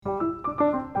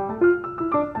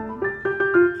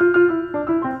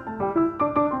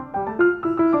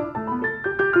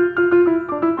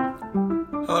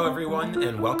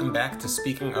welcome back to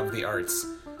Speaking of the Arts.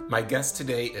 My guest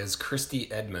today is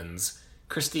Christy Edmonds.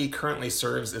 Christy currently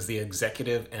serves as the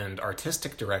Executive and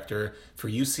Artistic Director for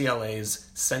UCLA's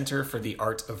Center for the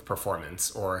Art of Performance,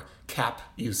 or CAP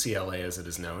UCLA as it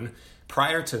is known.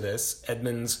 Prior to this,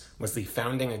 Edmonds was the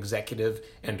founding Executive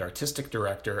and Artistic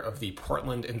Director of the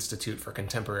Portland Institute for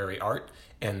Contemporary Art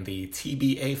and the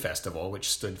TBA Festival, which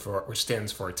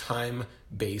stands for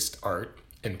Time-Based Art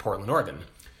in Portland, Oregon.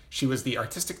 She was the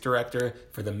Artistic Director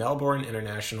for the Melbourne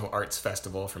International Arts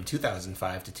Festival from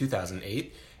 2005 to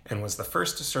 2008 and was the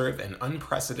first to serve an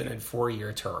unprecedented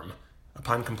 4-year term.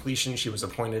 Upon completion, she was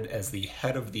appointed as the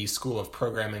head of the School of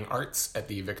Programming Arts at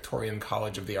the Victorian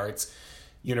College of the Arts,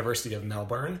 University of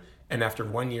Melbourne, and after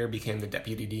 1 year became the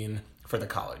Deputy Dean for the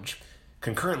college.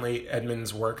 Concurrently,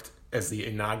 Edmonds worked as the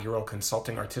inaugural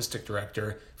Consulting Artistic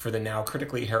Director for the now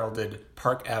critically heralded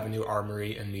Park Avenue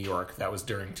Armory in New York. That was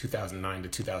during 2009 to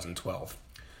 2012.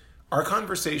 Our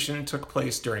conversation took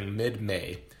place during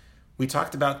mid-May. We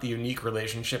talked about the unique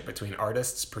relationship between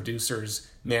artists, producers,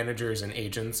 managers, and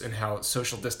agents, and how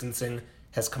social distancing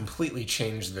has completely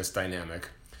changed this dynamic.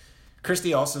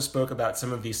 Christy also spoke about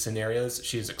some of these scenarios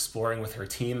she is exploring with her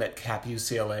team at CAP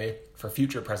UCLA for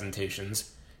future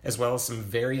presentations, as well as some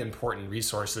very important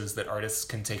resources that artists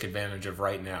can take advantage of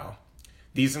right now.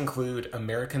 These include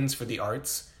Americans for the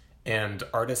Arts and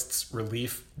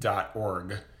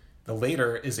artistsrelief.org. The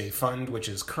latter is a fund which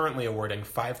is currently awarding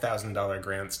 $5,000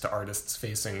 grants to artists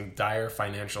facing dire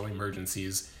financial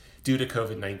emergencies due to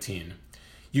COVID-19.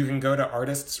 You can go to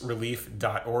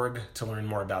artistsrelief.org to learn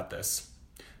more about this.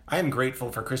 I am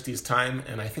grateful for Christy's time,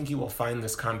 and I think you will find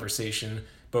this conversation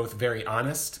both very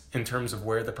honest in terms of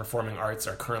where the performing arts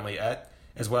are currently at,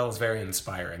 as well as very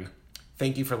inspiring.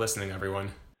 Thank you for listening,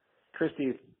 everyone.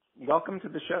 Christy, welcome to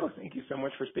the show. Thank you so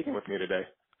much for speaking with me today.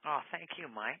 Oh, thank you,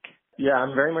 Mike. Yeah,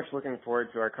 I'm very much looking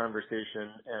forward to our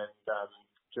conversation, and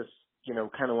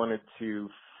kind of wanted to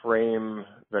frame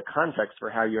the context for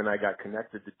how you and I got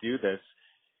connected to do this.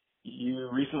 You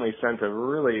recently sent a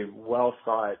really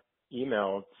well-thought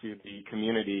email to the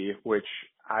community, which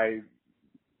I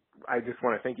just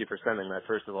want to thank you for sending that,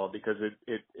 first of all, because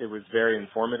it was very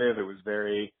informative.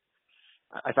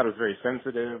 I thought it was very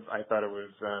sensitive. I thought it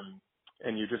was,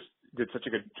 and you just did such a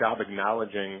good job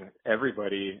acknowledging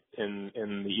everybody in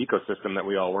the ecosystem that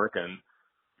we all work in.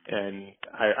 And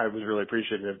I was really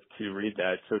appreciative to read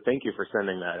that. So thank you for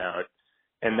sending that out.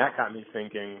 And that got me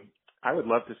thinking, I would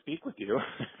love to speak with you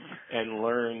and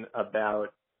learn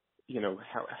about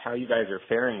how you guys are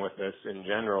faring with this in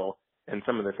general and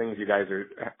some of the things you guys are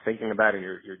thinking about and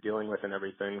you're dealing with and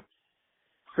everything.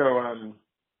 So,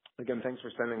 again, thanks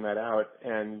for sending that out,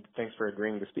 and thanks for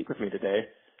agreeing to speak with me today.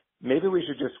 Maybe we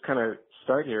should just kind of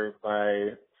start here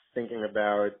by thinking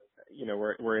about,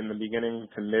 we're in the beginning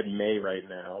to mid-May right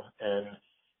now, and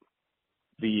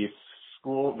the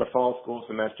fall school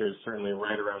semester is certainly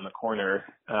right around the corner.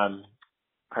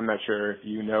 I'm not sure if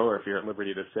you know or if you're at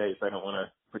liberty to say, so I don't want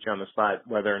to put you on the spot,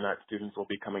 whether or not students will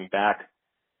be coming back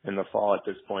in the fall at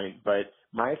this point. But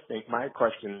my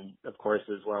question, of course,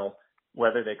 is, well,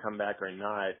 whether they come back or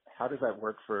not, how does that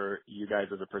work for you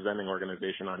guys as a presenting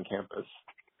organization on campus?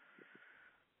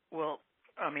 Well,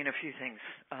 a few things.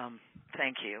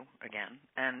 Thank you again.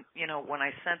 And, when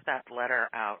I sent that letter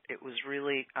out, it was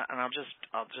really, and I'll just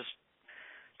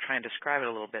try and describe it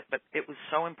a little bit, but it was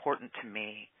so important to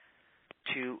me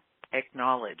to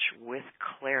acknowledge with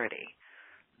clarity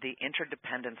the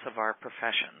interdependence of our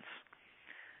professions,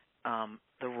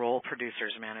 the role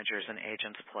producers, managers, and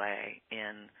agents play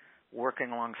in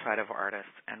working alongside of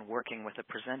artists and working with the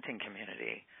presenting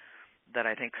community, that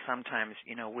I think sometimes,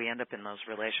 we end up in those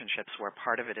relationships where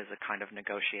part of it is a kind of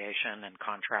negotiation and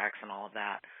contracts and all of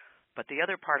that, but the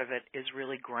other part of it is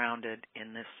really grounded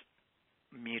in this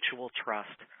mutual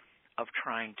trust of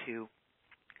trying to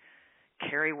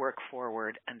carry work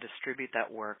forward and distribute that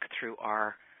work through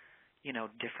our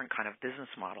different kind of business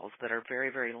models that are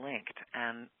very, very linked.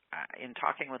 And in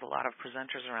talking with a lot of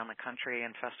presenters around the country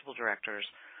and festival directors,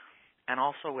 and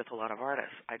also with a lot of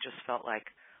artists, I just felt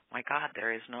like, my God,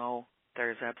 there is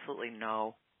absolutely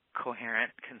no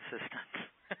coherent, consistent,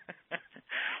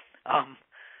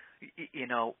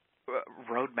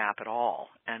 roadmap at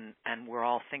all. And we're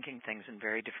all thinking things in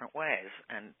very different ways.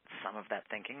 And some of that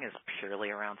thinking is purely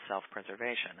around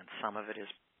self-preservation, and some of it is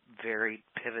very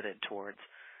pivoted towards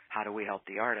how do we help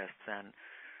the artists, and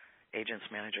agents,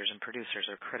 managers, and producers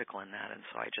are critical in that. And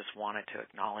so I just wanted to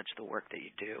acknowledge the work that you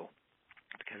do,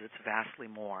 because it's vastly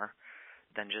more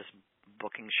than just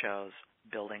booking shows,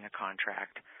 building a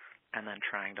contract, and then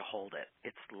trying to hold it.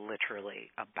 It's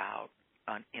literally about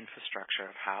an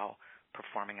infrastructure of how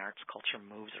performing arts culture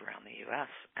moves around the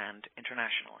U.S. and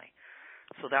internationally.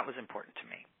 So that was important to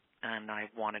me, and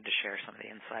I wanted to share some of the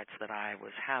insights that I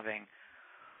was having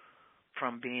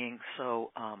from being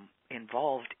so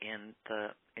involved in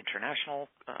the international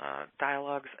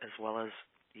dialogues as well as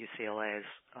UCLA's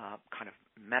kind of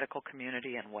medical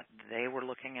community and what they were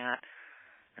looking at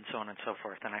and so on and so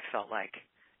forth. And I felt like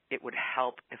it would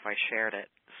help if I shared it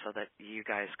so that you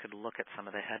guys could look at some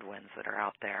of the headwinds that are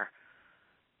out there,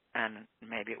 and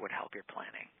maybe it would help your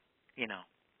planning. You know,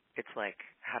 it's like,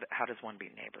 how does one be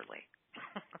neighborly?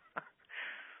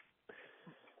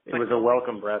 It was a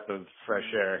welcome breath of fresh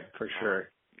air, for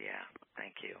sure. Yeah,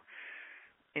 thank you.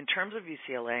 In terms of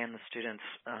UCLA and the students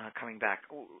coming back,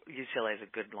 UCLA is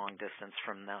a good long distance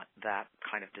from that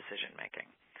kind of decision-making.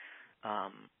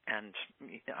 And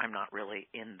I'm not really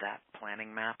in that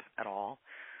planning map at all.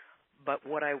 But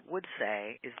what I would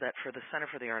say is that for the Center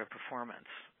for the Art of Performance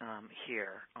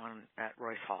here at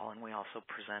Royce Hall, and we also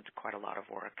present quite a lot of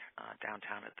work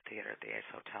downtown at the theater at the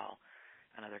Ace Hotel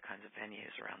and other kinds of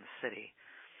venues around the city,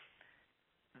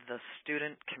 the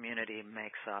student community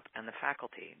makes up, and the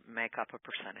faculty make up a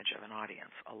percentage of an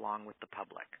audience along with the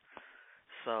public.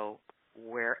 So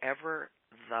wherever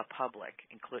the public,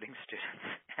 including students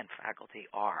and faculty,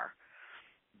 are,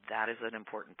 that is an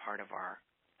important part of our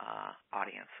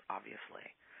audience, obviously.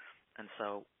 And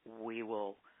so we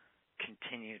will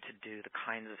continue to do the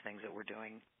kinds of things that we're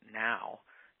doing now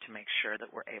to make sure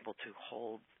that we're able to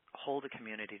hold the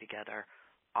community together,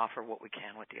 offer what we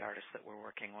can with the artists that we're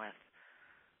working with,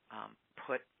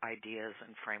 put ideas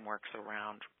and frameworks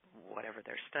around whatever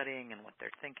they're studying and what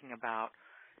they're thinking about.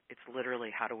 It's literally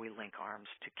how do we link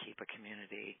arms to keep a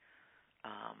community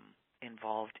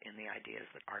involved in the ideas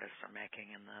that artists are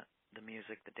making, and the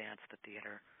music, the dance, the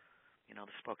theater, you know,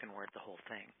 the spoken word, the whole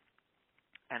thing.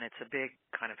 And it's a big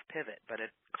kind of pivot, but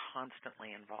it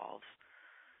constantly involves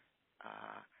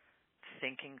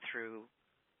thinking through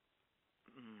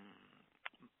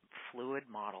fluid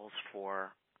models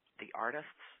for the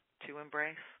artists to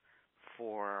embrace,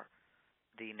 for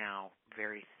the now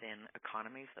very thin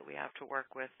economies that we have to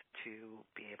work with to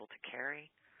be able to carry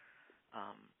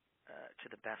to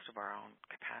the best of our own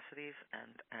capacities,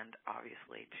 and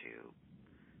obviously to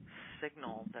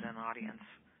signal that an audience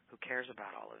who cares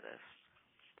about all of this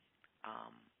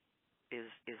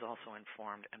is also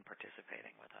informed and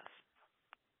participating with us.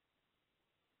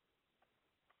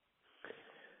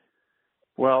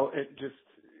 Well, it just,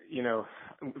 you know,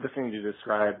 the thing you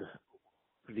described,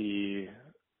 the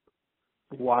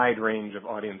wide range of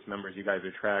audience members you guys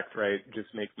attract, right,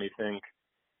 just makes me think,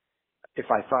 if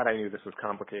I thought I knew this was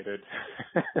complicated,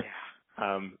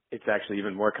 it's actually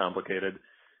even more complicated.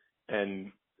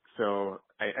 And so,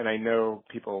 I know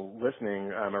people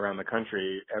listening around the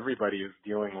country, everybody is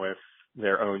dealing with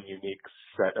their own unique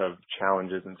set of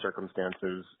challenges and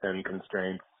circumstances and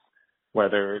constraints,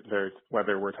 whether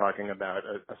we're talking about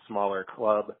a smaller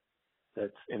club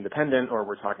that's independent, or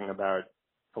we're talking about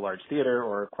a large theater,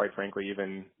 or quite frankly,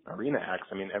 even arena acts.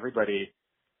 I mean, everybody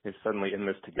is suddenly in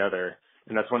this together.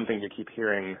 And that's one thing you keep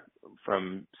hearing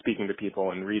from speaking to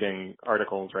people and reading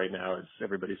articles right now, is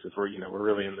everybody says, we're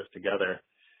really in this together.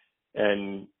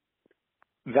 And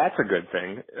that's a good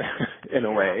thing in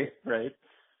a way, right?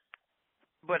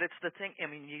 But it's the thing, I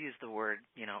mean, you used the word,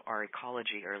 our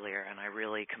ecology earlier, and I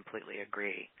really completely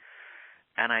agree.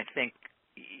 And I think,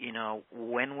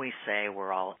 when we say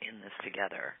we're all in this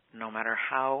together, no matter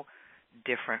how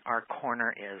different our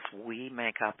corner is, we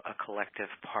make up a collective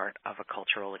part of a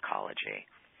cultural ecology.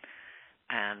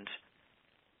 And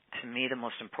to me, the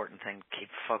most important thing to keep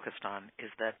focused on is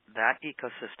that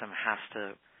ecosystem has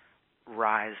to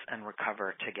rise and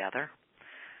recover together,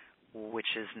 which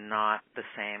is not the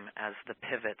same as the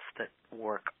pivots that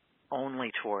work only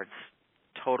towards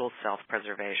total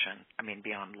self-preservation,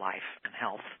 beyond life and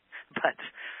health, but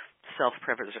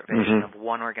self-preservation of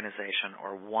one organization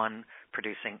or one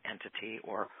producing entity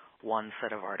or one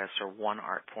set of artists or one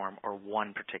art form or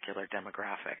one particular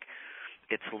demographic.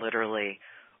 It's literally,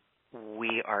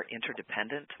 we are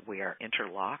interdependent, we are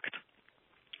interlocked,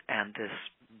 and this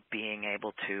being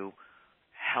able to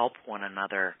help one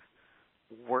another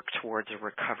work towards a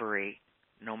recovery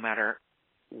no matter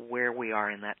where we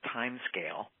are in that time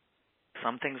scale.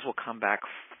 Some things will come back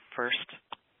first,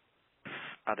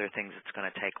 other things it's going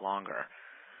to take longer.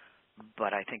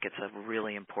 But I think it's a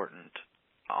really important,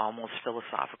 almost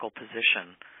philosophical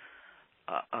position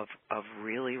of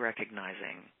really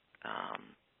recognizing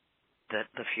that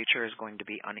the future is going to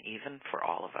be uneven for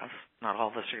all of us. Not all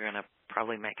of us are going to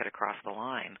probably make it across the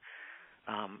line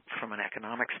from an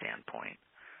economic standpoint,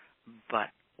 but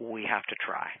we have to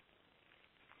try.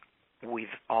 we've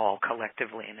all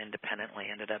collectively and independently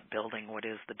ended up building what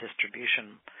is the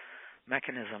distribution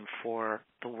mechanism for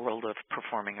the world of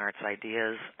performing arts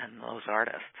ideas and those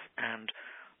artists, and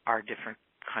our different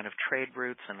kind of trade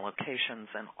routes and locations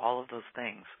and all of those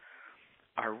things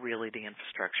are really the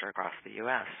infrastructure across the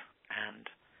U.S. and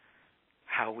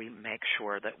how we make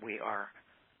sure that we are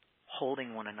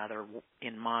holding one another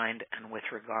in mind and with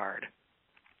regard,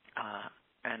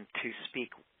 and to speak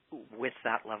with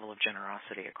that level of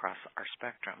generosity across our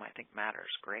spectrum, I think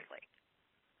matters greatly.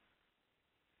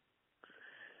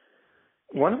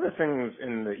 One of the things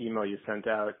in the email you sent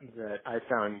out that I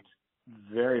found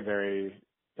very, very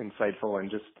insightful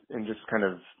and just kind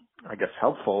of, I guess,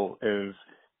 helpful is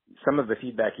some of the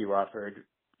feedback you offered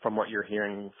from what you're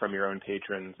hearing from your own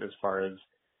patrons as far as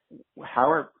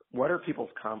what are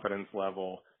people's confidence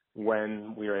level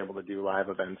when we are able to do live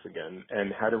events again,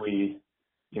 and how do you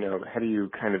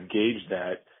kind of gauge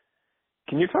that?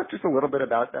 Can you talk just a little bit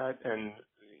about that, and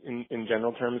in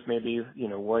general terms, maybe,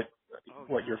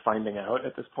 what you're finding out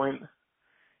at this point?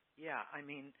 Yeah, I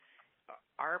mean,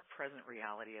 our present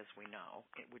reality, as we know,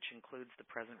 which includes the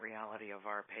present reality of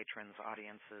our patrons,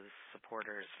 audiences,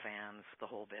 supporters, fans, the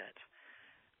whole bit,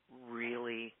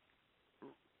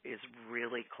 is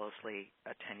really closely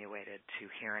attenuated to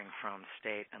hearing from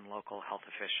state and local health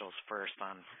officials first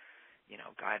on,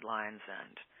 guidelines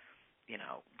and,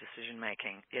 decision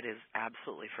making. It is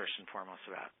absolutely first and foremost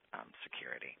about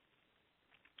security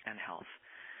and health.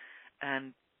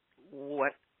 And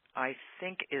what I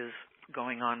think is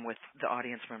going on with the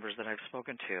audience members that I've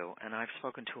spoken to, and I've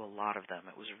spoken to a lot of them,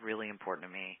 it was really important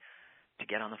to me to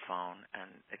get on the phone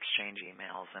and exchange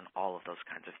emails and all of those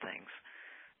kinds of things.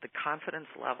 The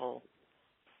confidence level,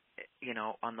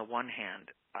 on the one hand,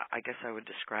 I guess I would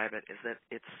describe it is that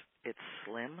it's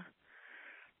slim.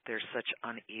 There's such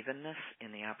unevenness in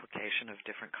the application of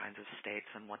different kinds of states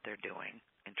and what they're doing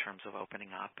in terms of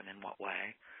opening up and in what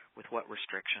way, with what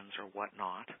restrictions or what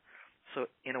not. So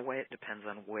in a way it depends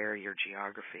on where your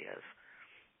geography is.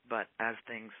 But as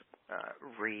things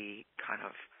kind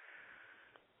of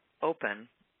open,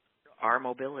 our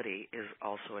mobility is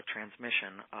also a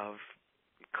transmission of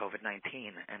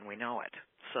COVID-19, and we know it.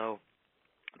 So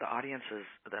the audiences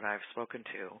that I've spoken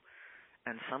to,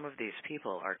 and some of these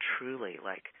people are truly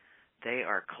they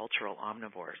are cultural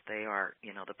omnivores. They are,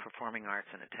 the performing arts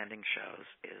and attending shows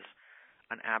is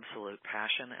an absolute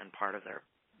passion and part of their,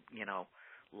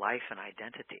 life and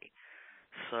identity.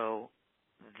 So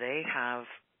they have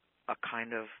a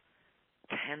kind of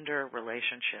tender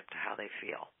relationship to how they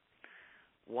feel.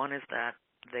 One is that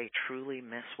they truly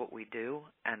miss what we do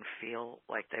and feel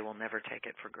like they will never take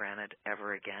it for granted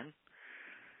ever again.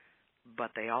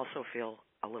 But they also feel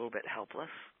a little bit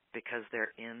helpless because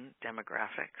they're in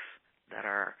demographics that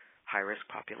are high-risk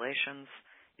populations,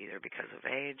 either because of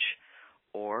age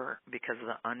or because of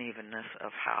the unevenness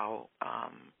of how,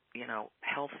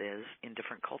 health is in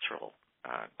different cultural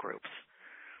groups.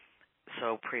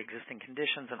 So pre-existing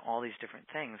conditions and all these different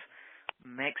things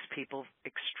makes people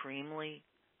extremely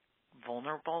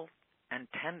vulnerable and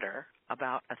tender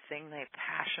about a thing they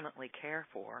passionately care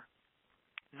for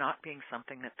not being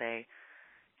something that they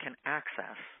can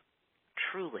access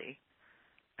truly,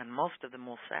 and most of them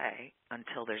will say,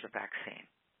 until there's a vaccine.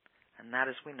 And that,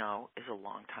 as we know, is a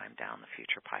long time down the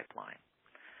future pipeline.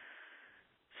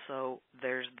 So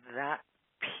there's that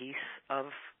piece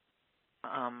of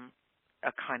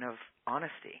a kind of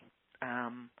honesty.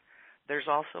 There's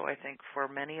also, I think, for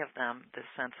many of them, this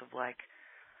sense of I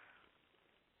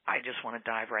just want to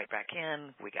dive right back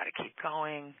in. We got to keep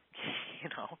going.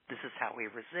 This is how we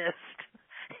resist.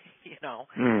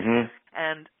 Mm-hmm.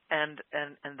 And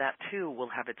that too will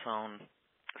have its own.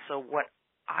 So what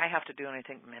I have to do, and I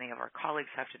think many of our colleagues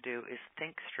have to do, is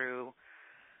think through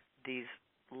these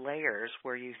layers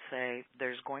where you say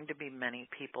there's going to be many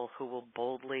people who will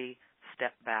boldly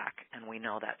step back, and we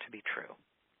know that to be true.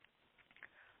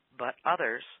 But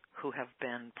others who have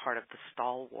been part of the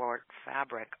stalwart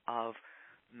fabric of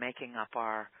making up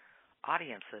our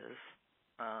audiences,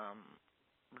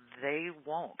 they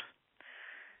won't.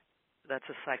 That's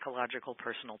a psychological,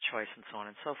 personal choice, and so on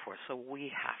and so forth. So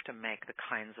we have to make the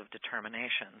kinds of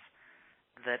determinations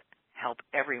that help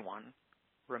everyone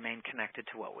remain connected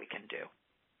to what we can do.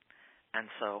 And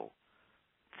so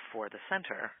for the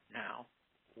center now,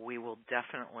 we will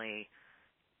definitely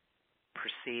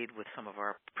proceed with some of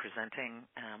our presenting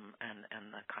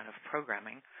and the kind of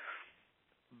programming,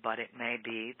 but it may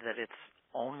be that it's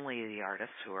only the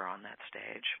artists who are on that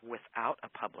stage without a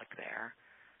public there,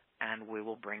 and we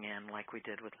will bring in, like we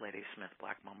did with Ladysmith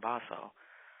Black Mambazo,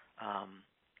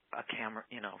 a camera,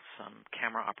 some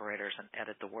camera operators, and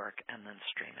edit the work and then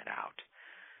stream it out.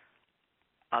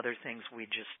 Other things we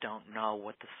just don't know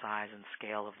what the size and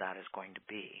scale of that is going to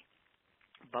be.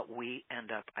 But we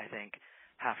end up, I think,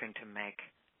 having to make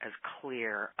as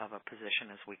clear of a position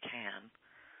as we can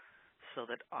so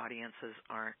that audiences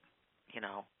aren't,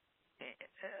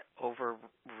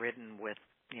 overridden with,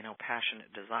 passionate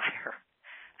desire,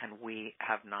 and we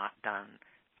have not done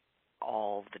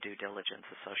all the due diligence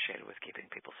associated with keeping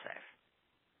people safe.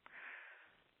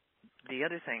 The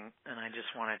other thing, and I just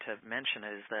wanted to mention,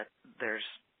 is that there's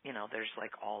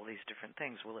like all these different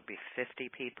things. Will it be 50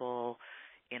 people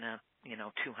in a,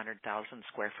 200,000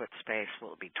 square foot space?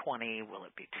 Will it be 20? Will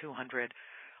it be 200?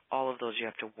 All of those you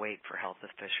have to wait for health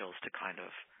officials to kind of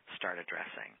start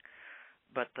addressing.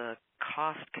 But the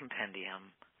cost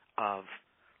compendium of,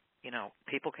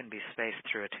 people can be spaced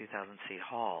through a 2,000-seat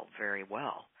hall very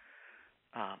well.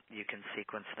 You can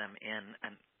sequence them in,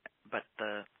 but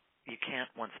you can't,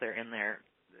 once they're in there,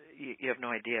 you have no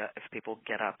idea if people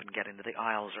get up and get into the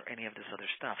aisles or any of this other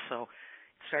stuff. So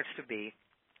it starts to be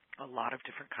a lot of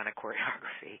different kind of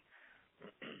choreography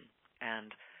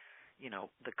and,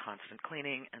 the constant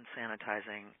cleaning and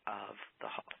sanitizing of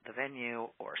the venue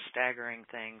or staggering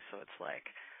things. So it's like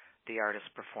the artist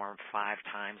performed 5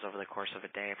 times over the course of a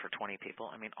day for 20 people.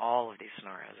 I mean, all of these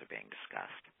scenarios are being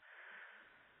discussed.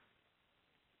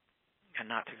 And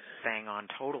not to bang on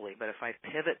totally, but if I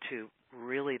pivot to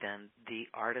really then the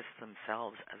artists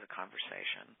themselves as a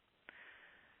conversation,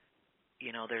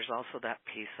 there's also that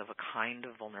piece of a kind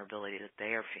of vulnerability that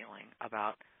they are feeling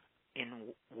about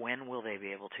when will they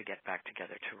be able to get back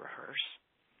together to rehearse?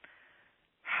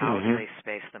 How do they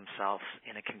space themselves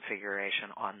in a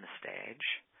configuration on the stage?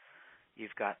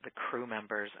 You've got the crew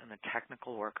members and the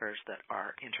technical workers that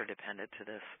are interdependent to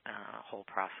this whole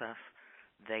process.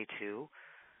 They, too,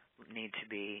 need to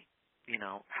be,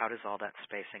 how does all that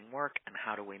spacing work, and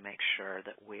how do we make sure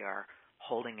that we are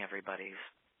holding everybody's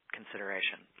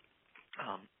consideration,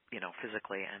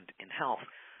 physically and in health.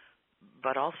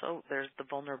 But also there's the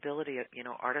vulnerability of,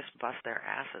 artists bust their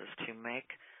asses to make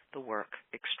the work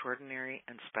extraordinary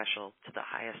and special to the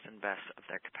highest and best of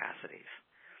their capacities.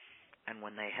 And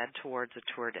when they head towards a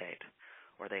tour date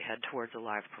or they head towards a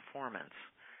live performance,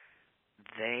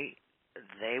 they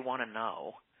want to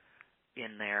know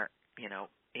in their,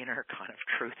 inner kind of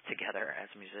truth together as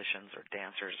musicians or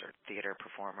dancers or theater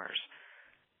performers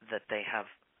that they have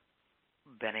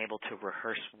been able to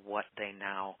rehearse what they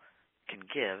now can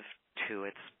give to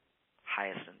its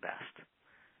highest and best.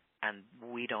 And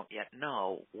we don't yet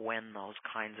know when those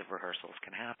kinds of rehearsals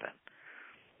can happen.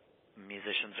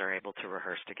 Musicians are able to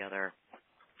rehearse together,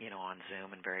 on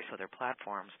Zoom and various other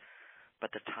platforms,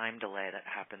 but the time delay that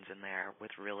happens in there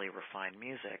with really refined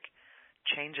music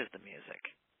changes the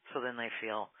music. So then they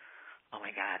feel, oh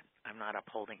my God, I'm not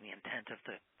upholding the intent of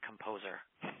the composer.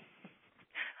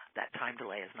 That time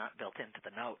delay is not built into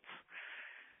the notes.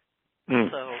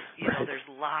 So, there's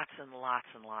lots and lots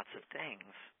and lots of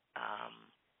things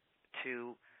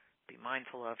to be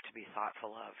mindful of, to be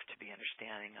thoughtful of, to be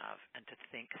understanding of, and to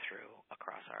think through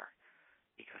across our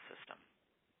ecosystem.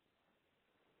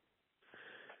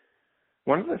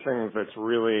 One of the things that's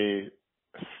really,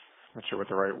 I'm not sure what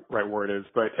the right word is,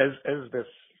 but as this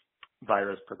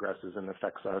virus progresses and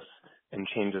affects us and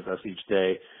changes us each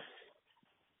day,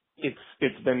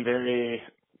 it's been very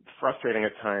frustrating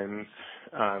at times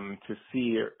to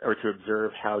see or to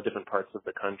observe how different parts of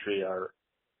the country are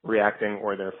reacting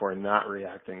or therefore not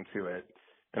reacting to it.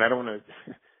 And I don't want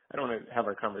to have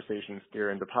our conversation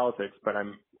steer into politics, but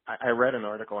I read an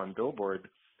article on Billboard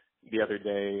the other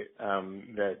day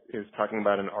that is talking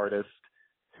about an artist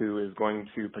who is going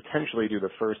to potentially do the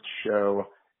first show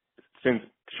since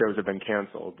shows have been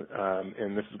canceled,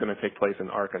 and this is going to take place in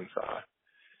Arkansas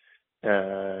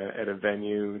at a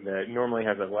venue that normally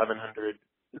has 1,100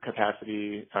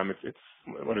 capacity. It's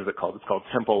what is it called? It's called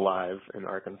Temple Live in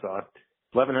Arkansas.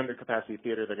 1,100 capacity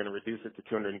theater. They're going to reduce it to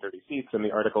 230 seats, and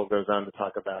the article goes on to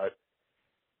talk about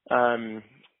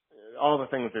all the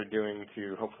things they're doing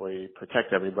to hopefully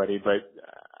protect everybody. But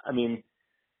I mean,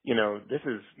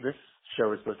 this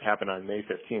show is supposed to happen on May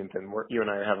 15th, and you and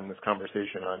I are having this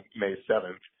conversation on May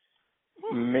 7th.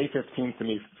 May 15th to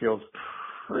me feels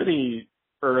pretty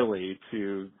early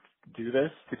to do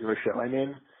this, to do a show. I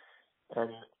mean, and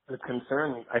the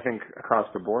concern, I think, across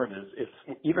the board is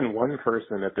if even one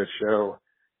person at this show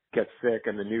gets sick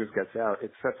and the news gets out,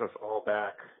 it sets us all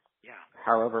back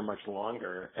however much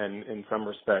longer. And in some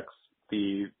respects,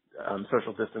 the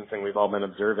social distancing we've all been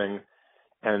observing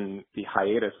and the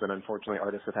hiatus that unfortunately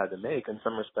artists have had to make, in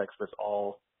some respects, this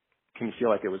all can feel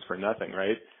like it was for nothing,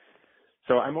 right?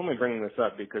 So I'm only bringing this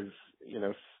up because,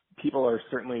 people are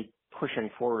certainly pushing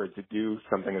forward to do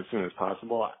something as soon as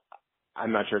possible.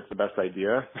 I'm not sure it's the best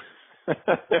idea.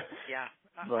 Yeah,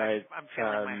 But I'm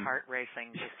feeling my heart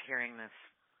racing just hearing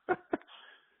this.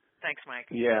 Thanks, Mike.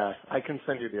 yeah, I can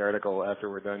send you the article after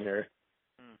we're done here.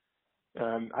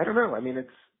 Mm. I don't know. I mean,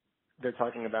 they're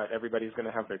talking about everybody's going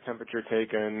to have their temperature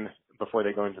taken before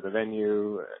they go into the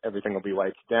venue. Everything will be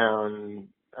wiped down.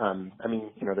 I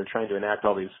mean, they're trying to enact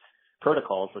all these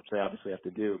protocols, which they obviously have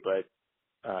to do, but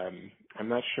I'm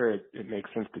not sure it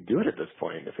makes sense to do it at this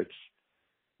point.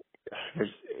 There's,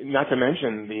 not to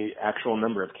mention the actual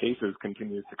number of cases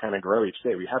continues to kind of grow each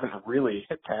day. We haven't really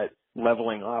hit that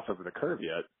leveling off of the curve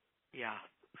yet. Yeah.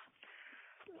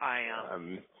 I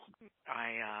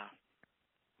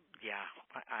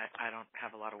don't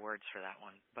have a lot of words for that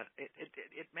one, but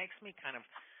it makes me kind of,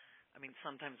 I mean,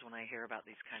 sometimes when I hear about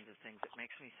these kinds of things, it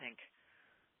makes me think,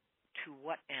 to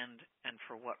what end and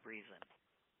for what reason?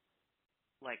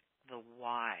 Like the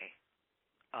why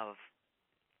of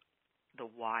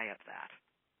that,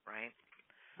 right?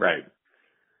 Right.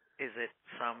 Is it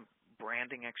some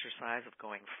branding exercise of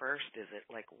going first? Is it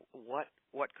like what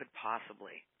could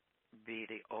possibly be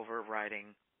the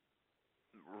overriding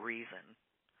reason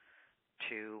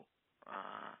to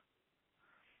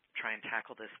try and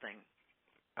tackle this thing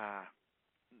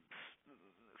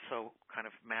so kind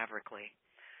of maverickly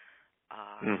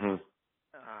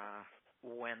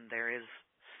when there is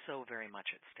so very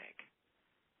much at stake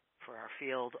for our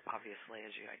field, obviously,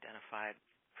 as you identified,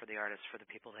 for the artists, for the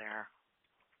people there.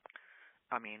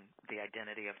 I mean, the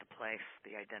identity of the place,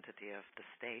 the identity of the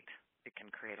state. It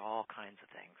can create all kinds of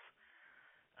things.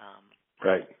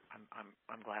 Right.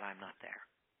 I'm glad I'm not there.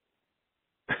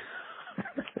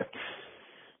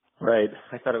 Right.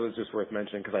 I thought it was just worth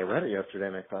mentioning because I read it yesterday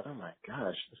and I thought, oh my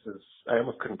gosh, I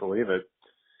almost couldn't believe it.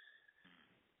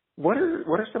 What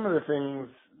are some of the things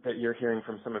that you're hearing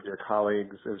from some of your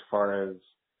colleagues as far as,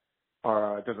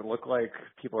 does it look like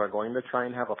people are going to try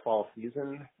and have a fall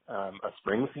season, a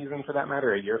spring season for that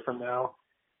matter, a year from now?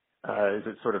 Is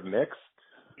it sort of mixed?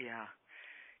 Yeah.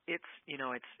 It's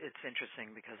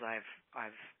interesting because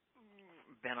I've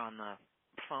been on the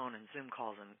phone and Zoom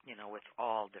calls and, with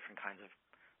all different kinds of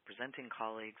presenting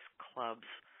colleagues, clubs,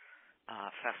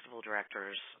 festival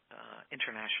directors,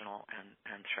 international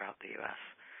and throughout the U.S.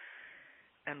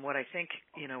 And what I think,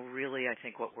 really I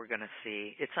think what we're going to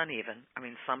see, it's uneven. I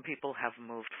mean, some people have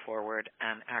moved forward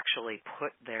and actually put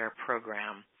their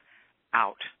program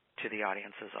out to the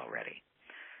audiences already.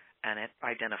 And it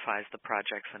identifies the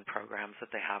projects and programs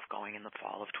that they have going in the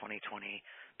fall of 2020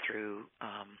 through,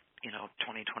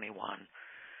 2021.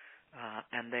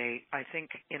 And they, I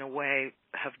think, in a way,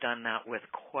 have done that with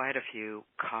quite a few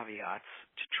caveats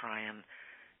to try and,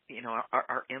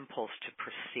 our impulse to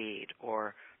proceed,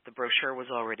 or the brochure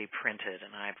was already printed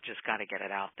and I've just got to get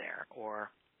it out there, or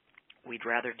we'd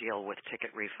rather deal with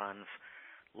ticket refunds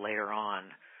later on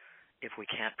if we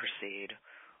can't proceed,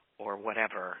 or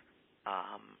whatever,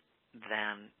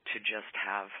 than to just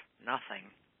have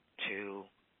nothing to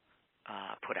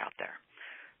put out there.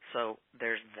 So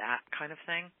there's that kind of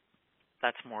thing.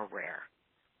 That's more rare.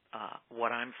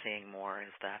 What I'm seeing more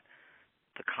is that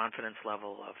the confidence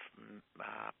level of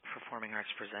performing arts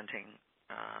presenting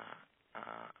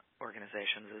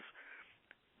organizations is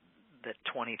that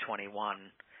 2021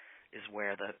 is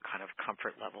where the kind of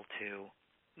comfort level to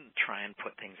try and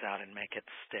put things out and make it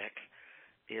stick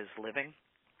is living.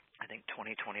 I think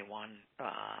 2021,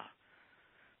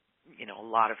 a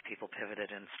lot of people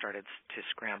pivoted and started to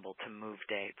scramble to move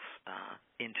dates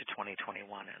into 2021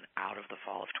 and out of the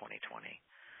fall of 2020.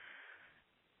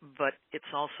 But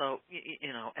it's also,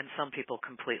 and some people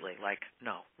completely like,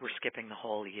 no, we're skipping the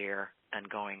whole year and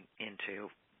going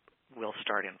into, we'll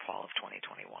start in fall of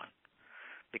 2021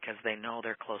 because they know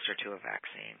they're closer to a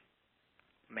vaccine,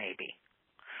 maybe.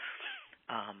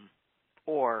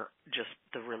 Or just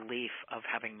the relief of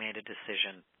having made a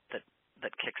decision that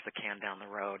kicks the can down the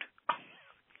road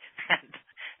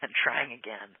and trying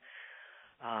again.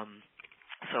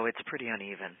 So it's pretty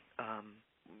uneven.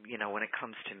 When it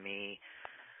comes to me,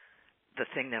 the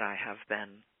thing that I have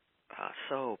been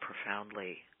so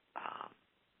profoundly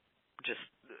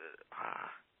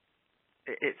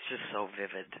it's just so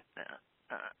vivid,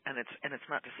 and it's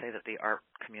not to say that the art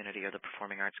community or the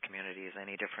performing arts community is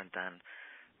any different than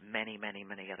many, many,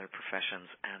 many other professions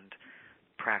and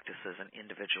practices and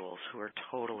individuals who are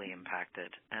totally impacted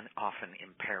and often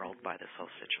imperiled by this whole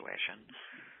situation.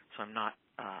 So I'm not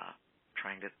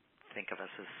trying to think of us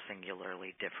as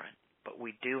singularly different, but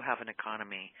we do have an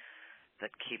economy that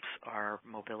keeps our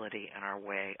mobility and our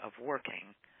way of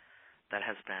working that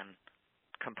has been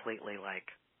completely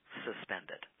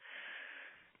suspended.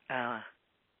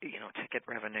 ticket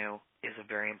revenue is a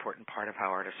very important part of how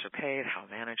artists are paid, how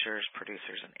managers,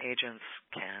 producers, and agents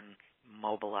can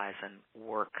mobilize and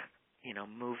work,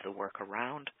 move the work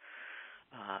around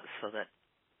so that,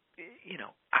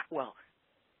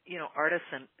 artists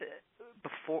and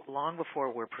long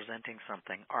before we're presenting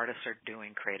something, artists are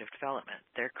doing creative development.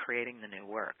 They're creating the new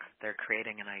work. They're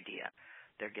creating an idea.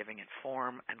 They're giving it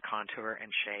form and contour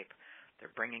and shape.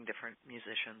 They're bringing different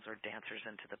musicians or dancers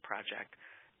into the project.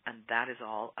 And that is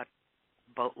all a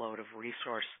boatload of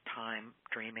resource, time,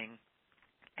 dreaming,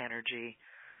 energy,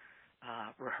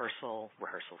 rehearsal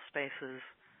spaces.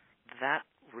 That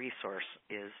resource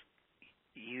is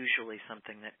usually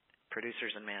something that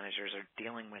producers and managers are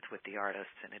dealing with the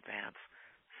artists in advance.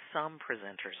 Some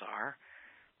presenters are.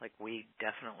 Like, we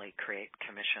definitely create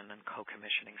commission and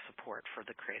co-commissioning support for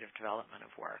the creative development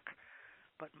of work.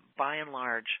 But by and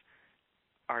large,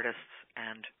 artists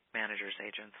and managers,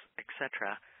 agents,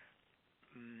 etc.,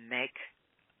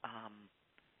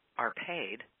 are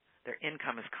paid. Their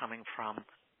income is coming from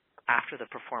after the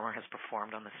performer has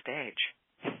performed on the stage,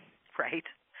 right?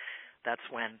 That's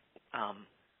when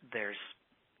there's,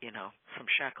 some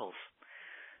shekels.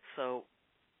 So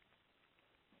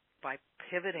by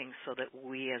pivoting so that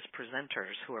we as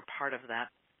presenters who are part of that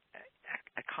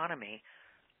economy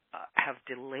have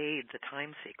delayed the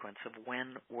time sequence of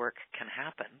when work can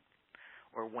happen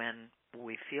or when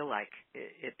we feel like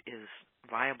it is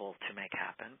viable to make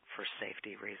happen for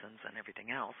safety reasons and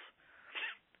everything else,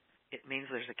 it means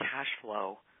there's a cash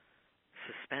flow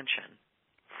suspension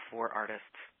for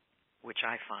artists, which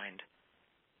I find,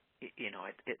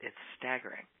 it's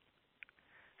staggering.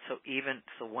 So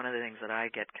one of the things that I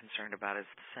get concerned about is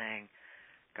saying,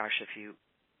 gosh, if you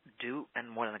do,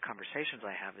 and one of the conversations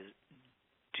I have is,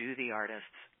 do the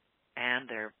artists and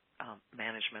their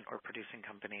management or producing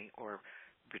company or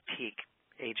boutique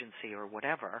agency or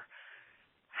whatever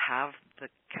have the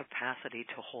capacity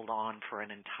to hold on for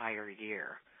an entire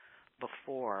year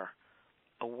before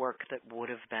a work that would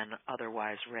have been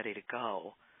otherwise ready to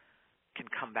go can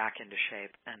come back into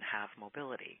shape and have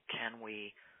mobility? Can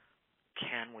we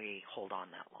hold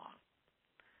on that long?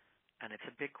 And it's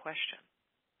a big question,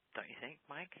 don't you think,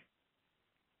 Mike?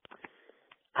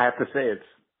 I have to say, it's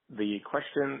the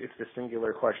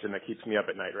singular question that keeps me up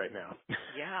at night right now.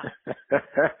 Yeah.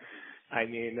 I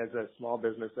mean, as a small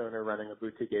business owner running a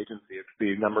boutique agency, it's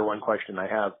the number one question I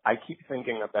have. I keep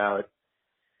thinking about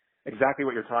exactly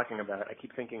what you're talking about. I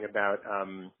keep thinking about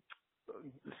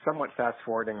somewhat fast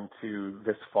forwarding to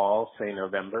this fall, say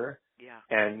November. Yeah.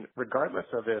 And regardless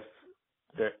of if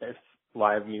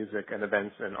live music and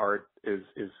events and art is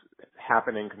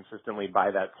happening consistently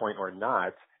by that point or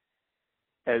not,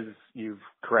 as you've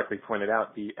correctly pointed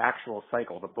out, the actual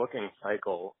cycle, the booking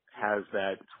cycle, has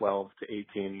that 12 to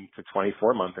 18 to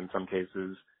 24 month, in some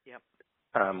cases, yep.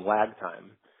 Lag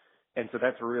time. And so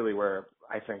that's really where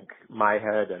I think my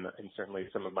head and certainly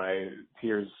some of my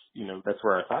peers, that's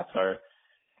where our thoughts are.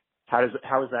 How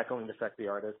is that going to affect the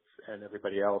artists and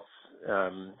everybody else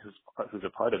who's a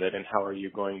part of it, and how are you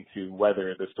going to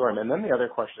weather the storm? And then the other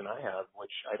question I have,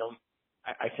 which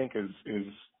I think is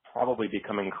probably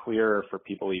becoming clearer for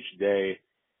people each day,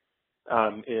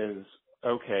 is,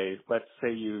 okay, let's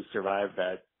say you survive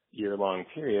that year-long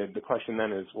period. The question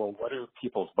then is, well, what are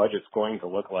people's budgets going to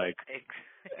look like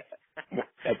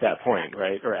at that point,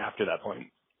 right, or after that point?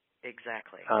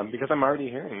 Exactly. Because I'm already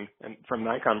hearing, and from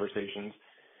my conversations,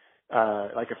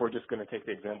 like if we're just going to take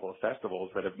the example of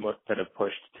festivals that have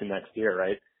pushed to next year,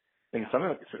 right? In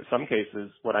some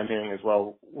cases, what I'm hearing is,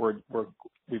 well,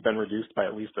 we've been reduced by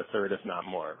at least a third, if not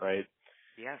more, right?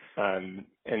 Yes.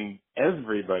 And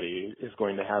everybody is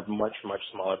going to have much, much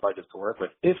smaller budgets to work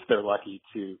with if they're lucky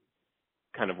to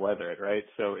kind of weather it, right?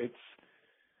 So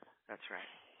that's right.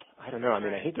 I don't know. I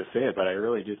mean, I hate to say it, but I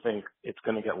really do think it's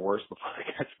going to get worse before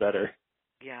it gets better.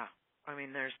 Yeah. I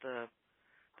mean, there's the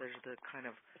kind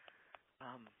of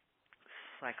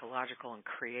psychological and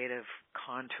creative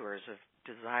contours of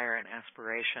desire and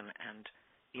aspiration, and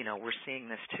we're seeing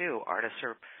this too. Artists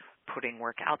are putting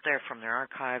work out there from their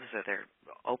archives, or they're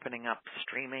opening up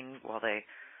streaming while they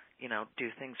do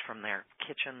things from their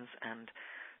kitchens, and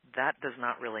that does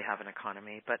not really have an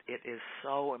economy, but it is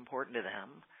so important to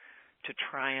them to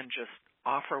try and just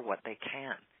offer what they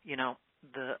can.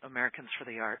 The Americans for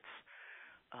the Arts,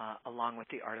 along with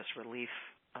the Artist Relief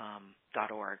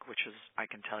 .org, which is, I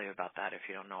can tell you about that if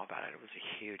you don't know about it. It was a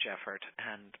huge effort,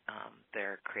 and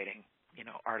they're creating,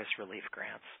 artist relief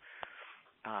grants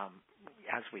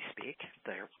as we speak.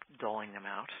 They're doling them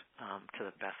out to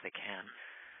the best they can.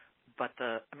 But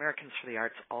the Americans for the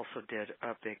Arts also did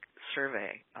a big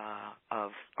survey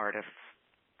of artists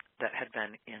that had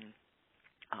been in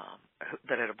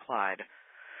that had applied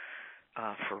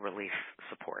for relief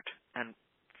support. And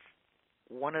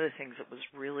one of the things that was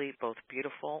really both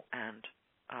beautiful and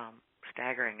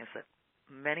staggering is that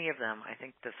many of them, I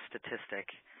think the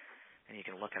statistic, and you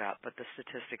can look it up, but the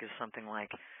statistic is something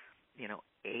like,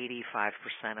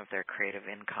 85% of their creative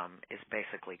income is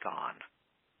basically gone,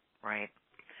 right?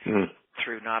 Mm.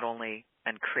 Through not only,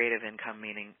 and creative income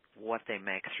meaning what they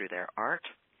make through their art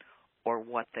or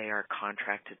what they are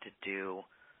contracted to do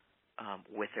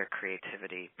with their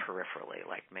creativity peripherally,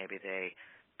 like maybe they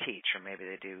teach or maybe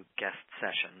they do guest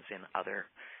sessions in other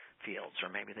fields, or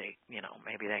maybe they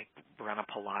run a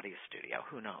Pilates studio,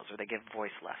 who knows, or they give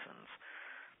voice lessons.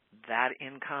 That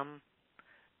income,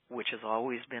 which has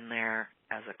always been there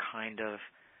as a kind of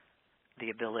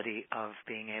the ability of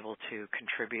being able to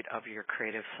contribute of your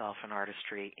creative self and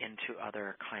artistry into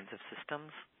other kinds of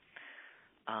systems,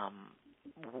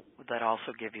 that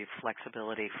also give you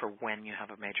flexibility for when you have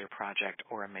a major project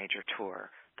or a major tour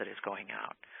that is going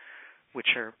out,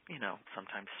 which are,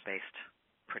 sometimes spaced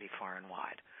pretty far and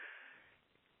wide.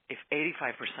 If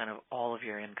 85% of all of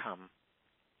your income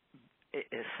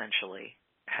essentially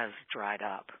has dried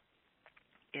up,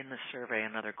 in the survey,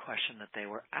 another question that they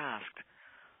were asked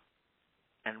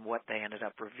and what they ended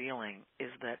up revealing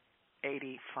is that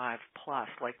 85 plus,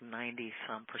 like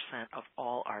 90-some% of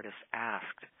all artists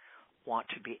asked, want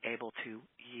to be able to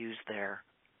use their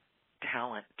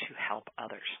talent to help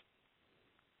others,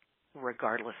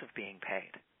 regardless of being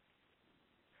paid.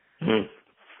 Mm.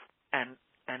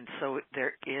 And so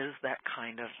there is that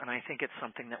kind of, and I think it's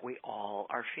something that we all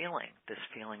are feeling, this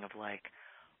feeling of like,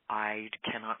 I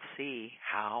cannot see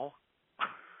how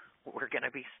we're going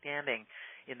to be standing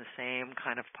in the same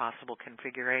kind of possible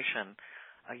configuration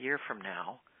a year from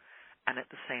now. And at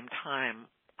the same time,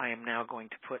 I am now going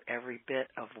to put every bit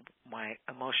of my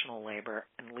emotional labor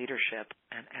and leadership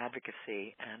and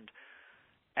advocacy and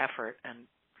effort and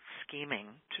scheming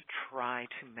to try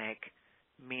to make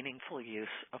meaningful use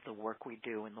of the work we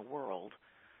do in the world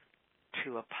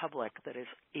to a public that is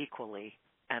equally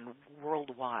and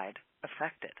worldwide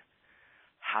affected.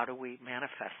 How do we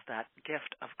manifest that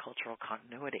gift of cultural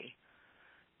continuity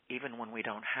even when we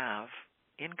don't have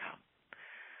income?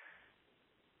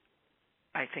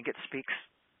 I think it speaks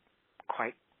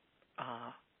quite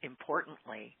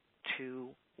importantly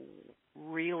to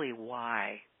really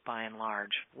why, by and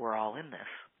large, we're all in this.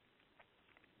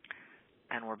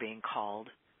 And we're being called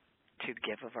to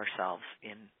give of ourselves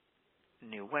in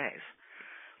new ways.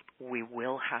 We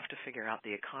will have to figure out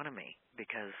the economy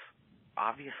because,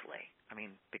 obviously,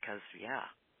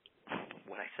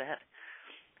 what I said.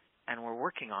 And we're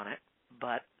working on it,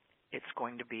 but it's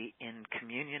going to be in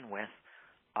communion with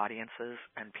audiences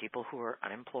and people who are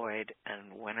unemployed,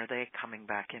 and when are they coming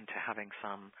back into having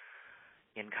some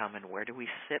income, and where do we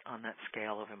sit on that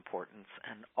scale of importance,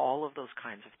 and all of those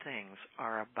kinds of things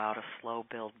are about a slow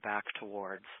build back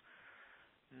towards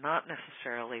not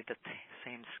necessarily the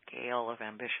same scale of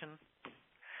ambition,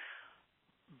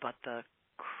 but the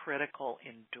critical,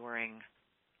 enduring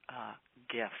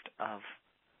gift of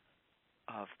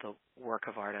the work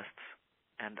of artists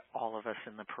and all of us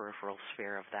in the peripheral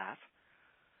sphere of that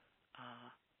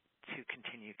to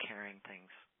continue carrying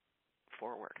things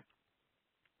forward.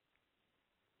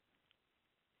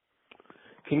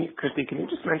 Christy, can you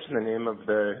just mention the name of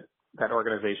that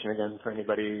organization again for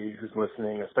anybody who's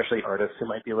listening, especially artists who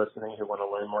might be listening who want to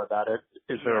learn more about it?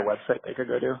 Is there a website they could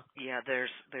go to? Yeah, there's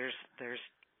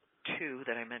two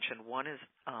that I mentioned. One is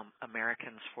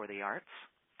Americans for the Arts.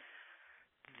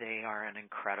 They are an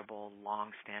incredible,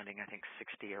 long-standing, I think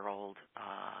 60-year-old,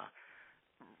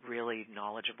 really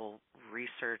knowledgeable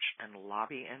research and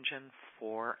lobby engine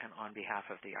for and on behalf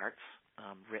of the arts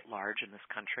writ large in this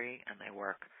country, and they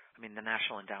work. I mean, the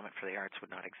National Endowment for the Arts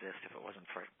would not exist if it wasn't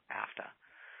for AFTA.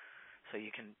 So you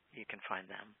can find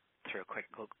them through a quick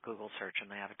Google search,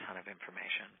 and they have a ton of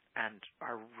information and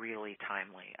are really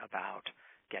timely about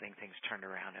getting things turned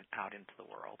around and out into the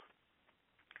world.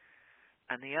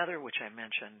 And the other, which I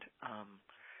mentioned,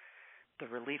 the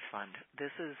Relief Fund.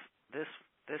 This is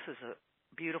a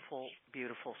beautiful,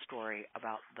 beautiful story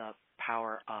about the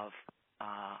power of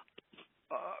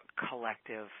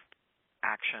collective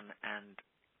action and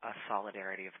a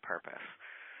solidarity of purpose.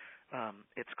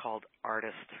 It's called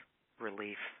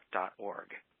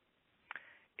artistrelief.org.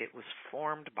 It was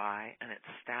formed by and it's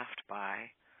staffed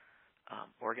by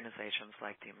organizations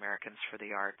like the Americans for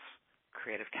the Arts,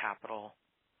 Creative Capital,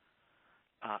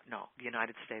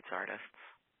 United States Artists,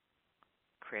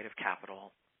 Creative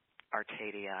Capital,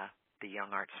 Artadia, the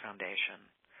Young Arts Foundation.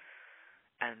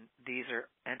 And these are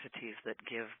entities that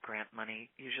give grant money,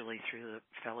 usually through the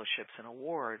fellowships and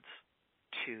awards,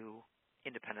 to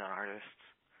independent artists.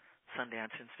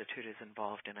 Sundance Institute is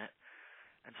involved in it.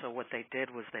 And so what they did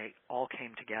was they all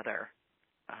came together,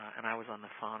 and I was on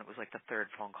the phone. It was like the third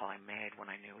phone call I made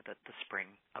when I knew that the spring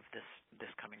of this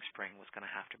coming spring was going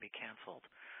to have to be canceled.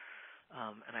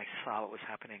 And I saw what was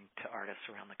happening to artists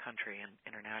around the country and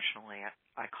internationally.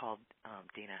 I called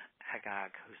Dina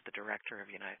Haggag, who's the director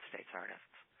of United States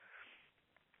Artists,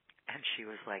 and she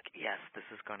was like, "Yes, this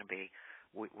is going to be.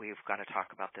 We've got to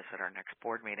talk about this at our next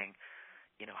board meeting.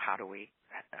 You know, how do we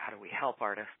help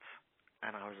artists?"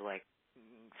 And I was like,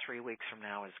 3 weeks from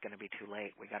now is going to be too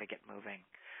late. We got to get moving.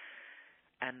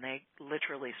 And they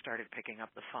literally started picking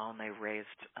up the phone. They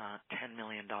raised $10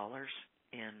 million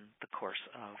in the course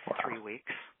of 3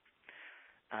 weeks.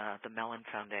 The Mellon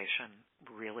Foundation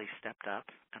really stepped up,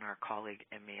 and our colleague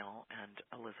Emile and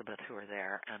Elizabeth, who are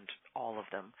there, and all of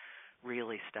them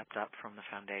really stepped up from the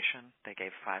foundation. They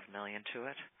gave $5 million to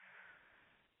it.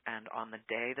 And on the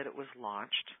day that it was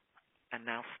launched, and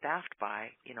now staffed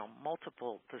by,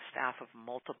 the staff of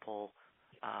multiple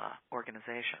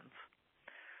organizations,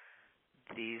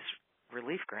 these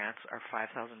relief grants are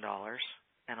 $5,000,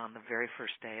 and on the very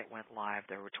first day it went live,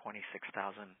 there were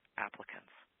 26,000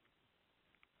 applicants.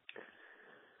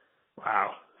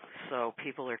 Wow. So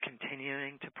people are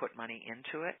continuing to put money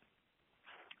into it.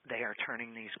 They are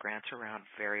turning these grants around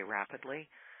very rapidly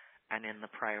and in the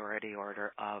priority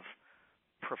order of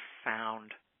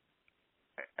profound,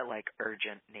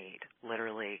 urgent need.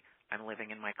 Literally, I'm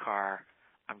living in my car.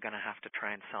 I'm going to have to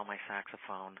try and sell my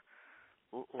saxophone.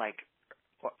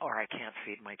 Or I can't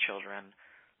feed my children.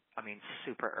 I mean,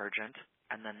 super urgent.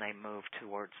 And then they move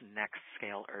towards next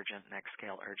scale urgent,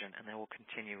 and they will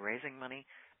continue raising money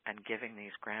and giving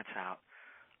these grants out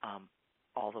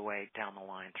all the way down the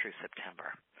line through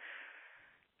September.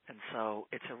 And so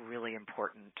it's a really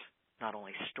important, not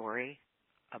only story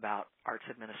about arts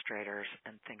administrators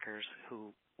and thinkers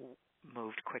who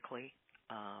moved quickly.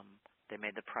 They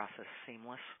made the process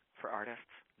seamless for artists,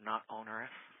 not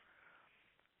onerous,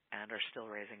 and are still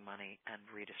raising money and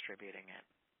redistributing it.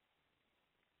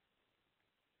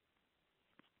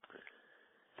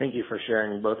 Thank you for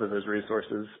sharing both of those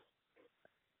resources.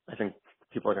 I think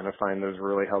people are going to find those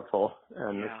really helpful,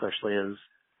 and especially as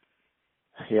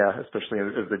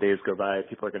the days go by,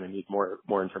 people are going to need more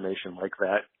information like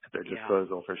that at their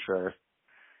disposal for sure.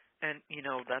 And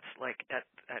that's like at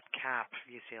CAP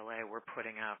UCLA, we're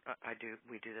putting out.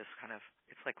 We do this kind of.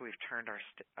 It's like we've turned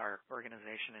our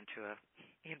organization into a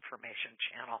information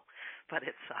channel, but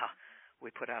it's we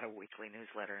put out a weekly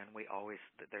newsletter, and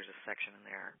there's a section in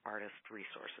there, artist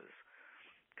resources,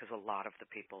 because a lot of the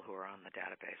people who are on the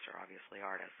database are obviously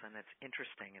artists, and it's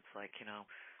interesting. It's like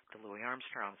the Louis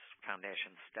Armstrong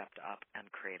Foundation stepped up and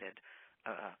created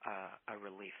a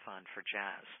relief fund for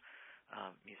jazz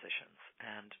musicians.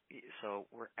 And so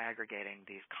we're aggregating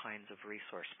these kinds of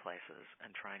resource places and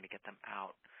trying to get them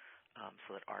out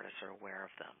so that artists are aware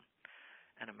of them.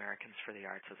 And Americans for the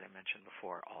Arts, as I mentioned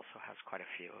before, also has quite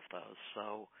a few of those.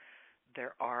 So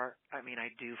there are, I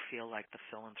do feel like the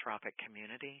philanthropic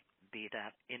community, be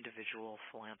that individual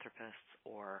philanthropists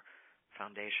or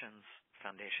foundations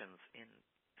in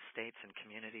states and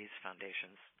communities,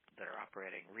 foundations that are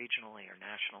operating regionally or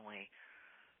nationally,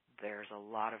 there's a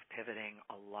lot of pivoting,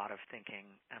 a lot of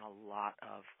thinking, and a lot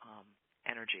of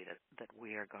energy that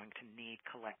we are going to need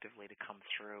collectively to come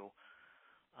through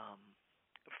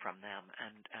from them.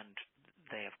 And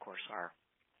they, of course, are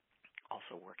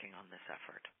also working on this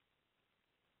effort.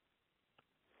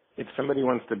 If somebody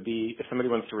wants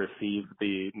to receive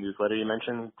the newsletter you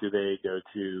mentioned, do they go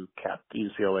to CAP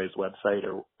UCLA's website,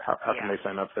 or how can they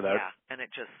sign up for that? Yeah, and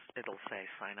it'll say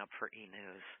sign up for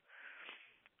e-news.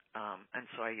 And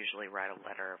so I usually write a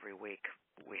letter every week.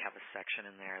 We have a section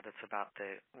in there that's about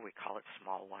we call it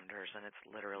small wonders, and it's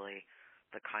literally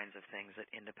the kinds of things that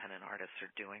independent artists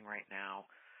are doing right now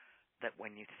that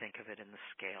when you think of it in the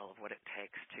scale of what it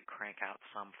takes to crank out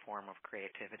some form of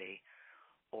creativity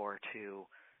or to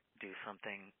do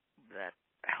something that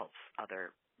helps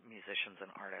other musicians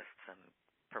and artists and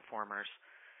performers.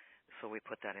 So we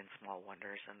put that in small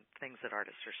wonders, and things that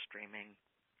artists are streaming,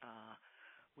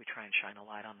 we try and shine a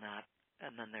light on that.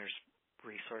 And then there's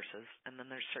resources, and then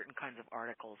there's certain kinds of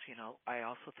articles. I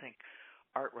also think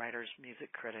art writers, music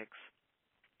critics,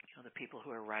 the people who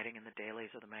are writing in the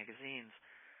dailies or the magazines,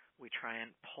 we try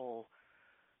and pull,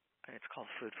 and it's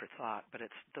called food for thought, but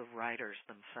it's the writers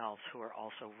themselves who are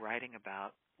also writing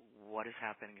about what is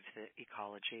happening to the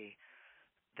ecology.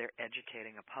 They're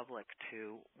educating a public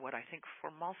to what I think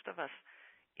for most of us,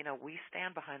 we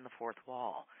stand behind the fourth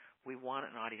wall. We want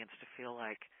an audience to feel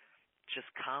like, just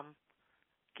come,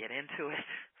 get into it,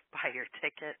 buy your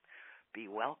ticket, be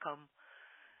welcome.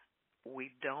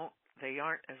 they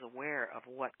aren't as aware of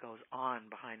what goes on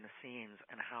behind the scenes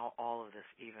and how all of this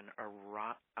even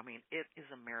I mean, it is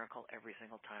a miracle every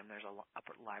single time there's a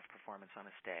live performance on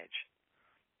a stage.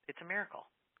 It's a miracle.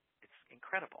 It's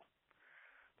incredible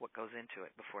what goes into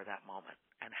it before that moment,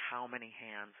 and how many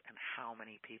hands and how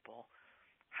many people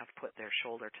have put their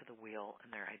shoulder to the wheel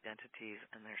and their identities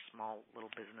and their small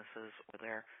little businesses or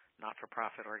their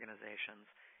not-for-profit organizations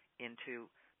into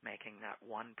making that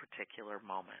one particular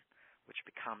moment, which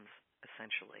becomes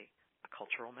essentially a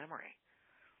cultural memory.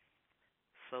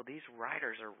 So these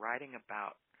writers are writing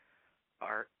about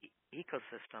our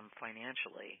ecosystem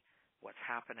financially, what's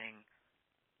happening,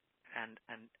 and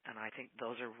I think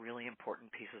those are really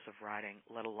important pieces of writing,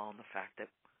 let alone the fact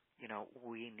that,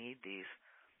 we need these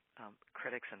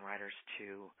critics and writers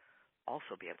to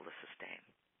also be able to sustain.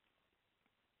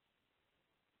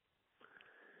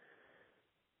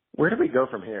 Where do we go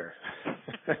from here?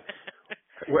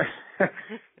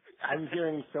 I'm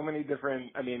hearing so many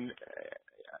different,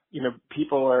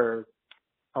 people are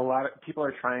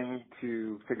trying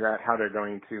to figure out how they're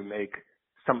going to make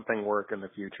something work in the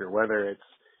future, whether it's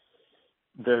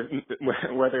the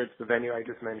venue I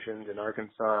just mentioned in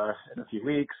Arkansas in a few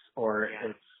weeks, or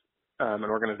it's an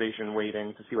organization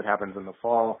waiting to see what happens in the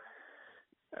fall.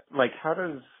 Like,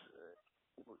 let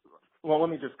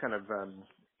me just kind of I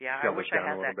wish I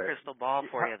had that crystal ball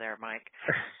for you there, Mike.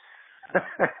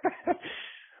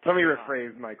 Let me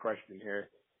rephrase my question here.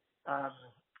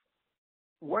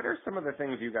 What are some of the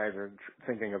things you guys are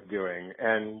thinking of doing?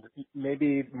 And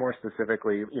maybe more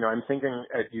specifically, I'm thinking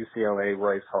at UCLA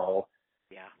Royce Hall,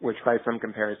 which by some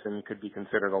comparison could be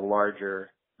considered a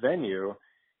larger venue.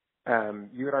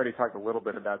 You had already talked a little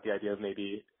bit about the idea of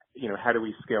maybe, how do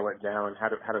we scale it down? How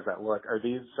does that look? Are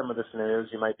these some of the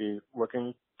scenarios you might be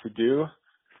looking to do?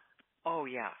 Oh,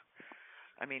 yeah.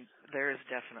 I mean, there is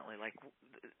definitely a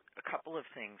couple of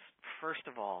things. First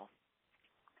of all,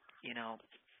 you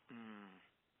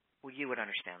would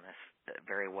understand this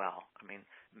very well. I mean,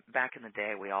 back in the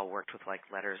day, we all worked with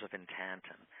letters of intent,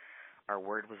 and our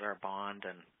word was our bond,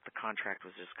 and the contract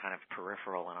was just kind of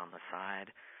peripheral and on the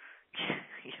side.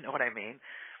 You know what I mean?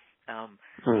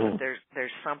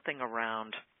 There's something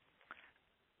around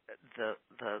the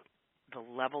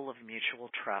level of mutual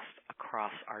trust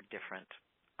across our different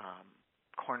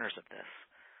corners of this.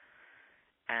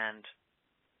 And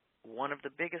one of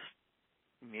the biggest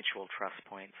mutual trust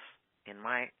points, in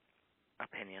my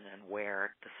opinion, and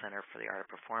where the Center for the Art of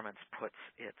Performance puts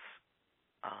its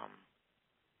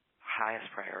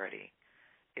highest priority,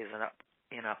 is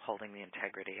in upholding the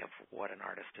integrity of what an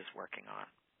artist is working on.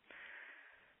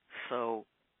 So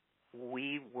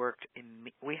we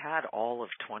had all of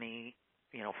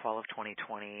fall of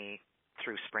 2020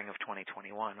 through spring of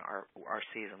 2021, our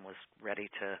season was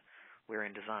we were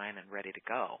in design and ready to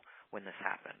go when this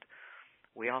happened.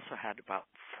 We also had about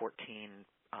 14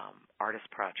 artist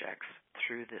projects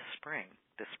through this spring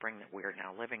that we are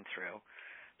now living through,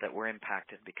 that were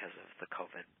impacted because of the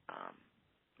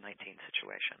COVID-19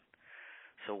 situation.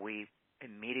 So we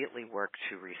immediately worked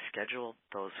to reschedule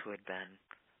those who had been,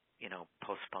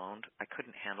 postponed. I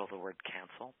couldn't handle the word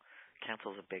cancel.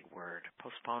 Cancel is a big word.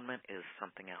 Postponement is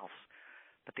something else.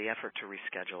 But the effort to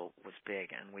reschedule was big,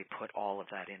 and we put all of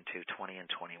that into 20 and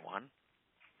 21.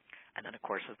 And then, of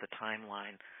course, as the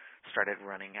timeline started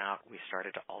running out, we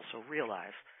started to also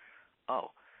realize,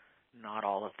 not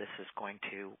all of this is going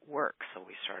to work. So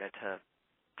we started to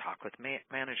talk with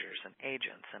managers and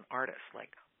agents and artists,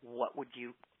 what would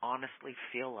you honestly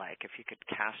feel like if you could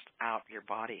cast out your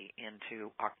body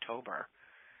into October?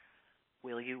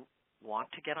 Will you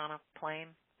want to get on a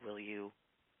plane? Would you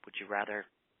rather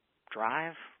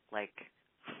drive?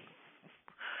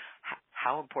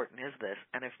 How important is this?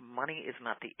 And if money is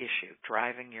not the issue,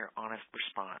 driving your honest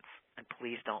response, and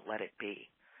please don't let it be,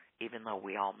 even though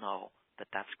we all know that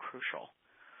that's crucial.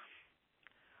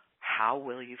 How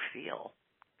will you feel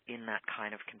in that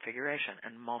kind of configuration?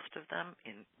 And most of them,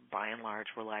 by and large,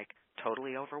 were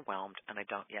totally overwhelmed, and I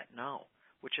don't yet know,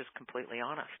 which is completely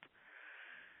honest.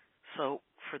 So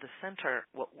for the center,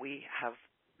 what we have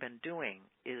been doing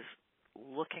is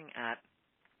looking at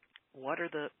what are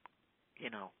the,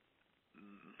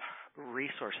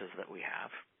 resources that we have.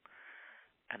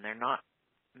 And they're not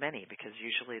many, because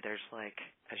usually there's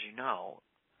as you know,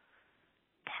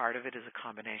 part of it is a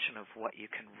combination of what you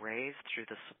can raise through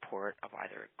the support of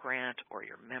either a grant or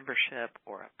your membership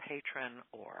or a patron,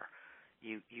 or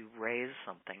you raise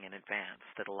something in advance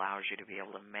that allows you to be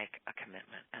able to make a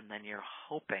commitment. And then you're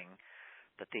hoping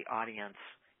that the audience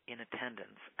in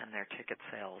attendance and their ticket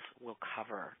sales will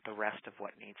cover the rest of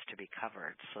what needs to be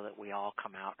covered, so that we all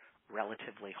come out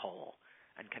relatively whole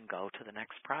and can go to the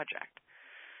next project.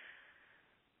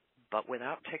 But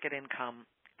without ticket income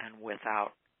and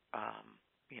without,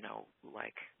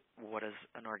 like what is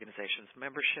an organization's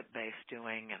membership base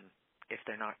doing, and if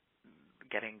they're not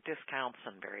getting discounts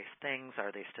on various things,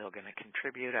 are they still going to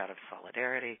contribute out of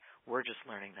solidarity? We're just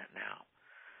learning that now.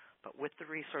 But with the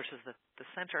resources that the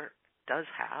center does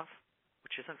have,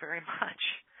 which isn't very much,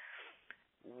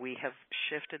 we have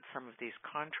shifted some of these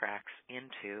contracts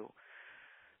into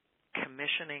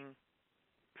commissioning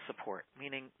support,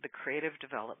 meaning the creative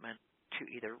development to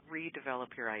either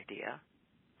redevelop your idea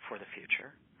for the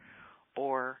future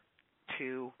or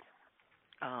to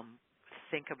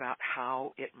think about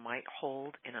how it might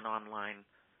hold in an online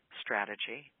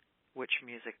strategy, which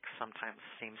music sometimes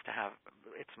seems to have.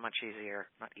 It's much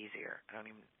easier, not easier,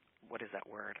 what is that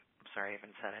word? I'm sorry I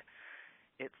even said it.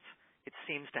 It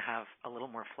seems to have a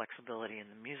little more flexibility in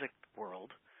the music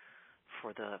world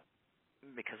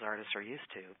because artists are used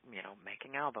to,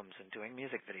 making albums and doing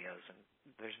music videos, and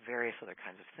there's various other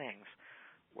kinds of things,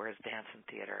 whereas dance and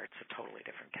theater, it's a totally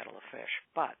different kettle of fish.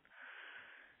 But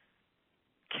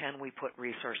can we put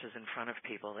resources in front of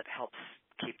people that helps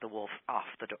keep the wolf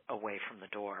away from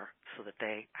the door so that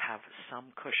they have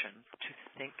some cushion to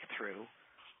think through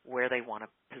where they want to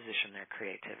position their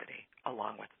creativity,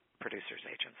 along with producers,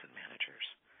 agents, and managers?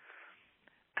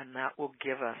 And that will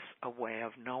give us a way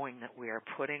of knowing that we are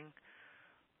putting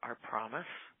our promise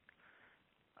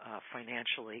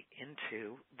financially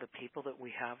into the people that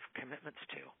we have commitments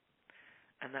to.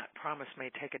 And that promise may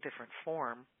take a different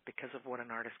form because of what an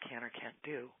artist can or can't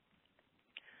do.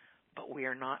 But we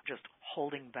are not just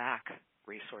holding back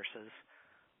resources,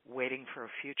 waiting for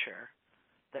a future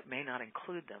that may not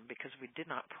include them because we did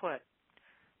not put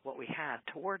what we had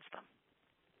towards them.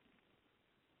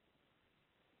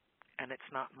 And it's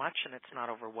not much, and it's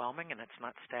not overwhelming, and it's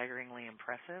not staggeringly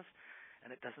impressive, and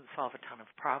it doesn't solve a ton of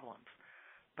problems.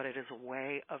 But it is a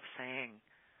way of saying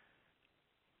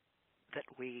that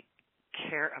we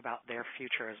care about their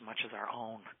future as much as our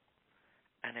own.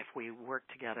 And if we work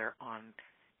together on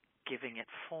giving it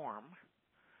form,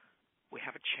 we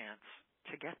have a chance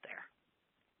to get there.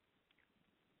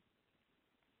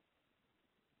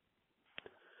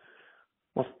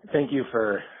 Well, thank you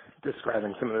for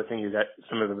describing some of the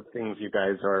things you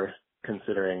guys are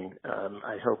considering.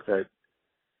 I hope that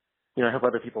I hope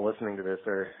other people listening to this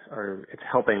are it's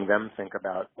helping them think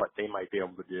about what they might be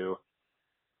able to do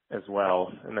as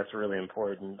well, and that's really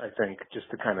important. I think just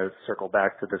to kind of circle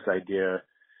back to this idea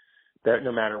that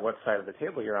no matter what side of the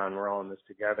table you're on, we're all in this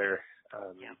together.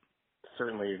 Yeah.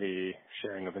 Certainly the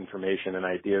sharing of information and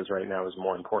ideas right now is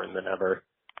more important than ever.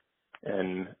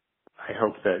 And I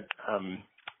hope that,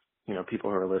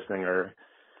 people who are listening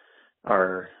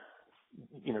are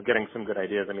getting some good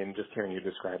ideas. I mean, just hearing you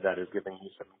describe that is giving you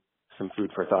some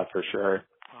food for thought for sure.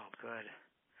 Oh, good.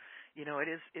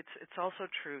 It's also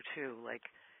true too. Like,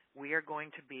 we are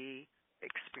going to be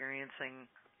experiencing,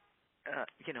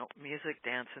 music,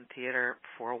 dance, and theater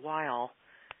for a while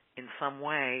in some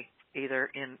way, either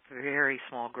in very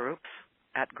small groups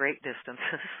at great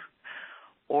distances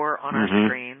or on our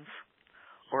screens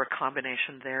or a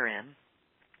combination therein.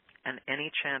 And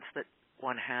any chance that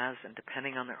one has, and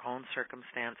depending on their own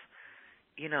circumstance,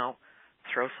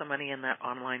 throw some money in that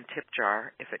online tip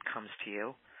jar if it comes to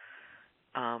you.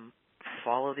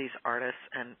 Follow these artists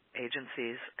and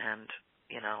agencies and,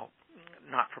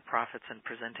 not-for-profits and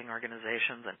presenting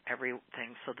organizations and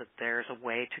everything so that there's a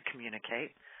way to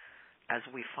communicate. As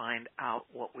we find out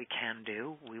what we can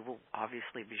do, we will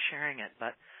obviously be sharing it.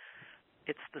 But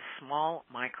it's the small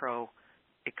micro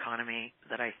economy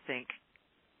that I think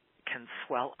can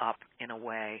swell up in a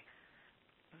way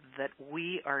that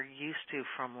we are used to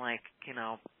from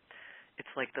it's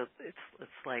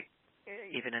like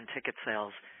even in ticket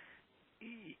sales,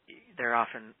 they're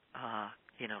often,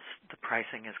 the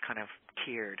pricing is kind of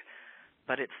tiered.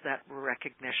 But it's that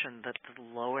recognition that the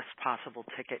lowest possible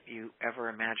ticket you ever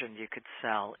imagined you could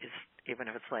sell is, even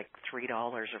if it's like $3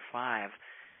 or $5,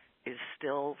 is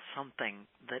still something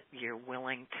that you're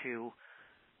willing to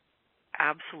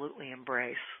absolutely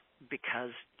embrace because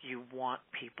you want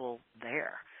people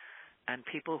there. And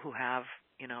people who have,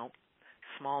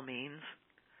 small means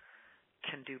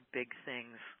can do big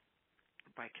things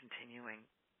by continuing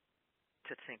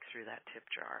to think through that tip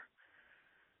jar.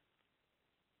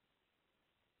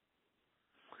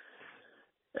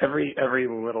 Every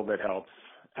little bit helps.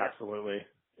 Absolutely.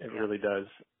 It really does.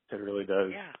 It really does.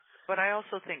 Yeah. But I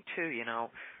also think too,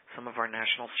 some of our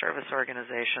national service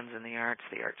organizations in the arts,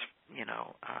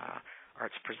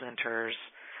 arts presenters,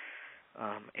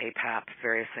 APAP,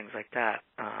 various things like that,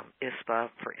 ISPA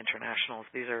for internationals,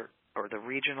 these are or the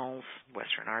regionals,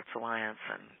 Western Arts Alliance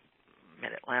and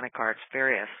Mid-Atlantic Arts,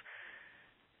 various,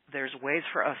 there's ways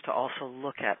for us to also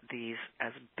look at these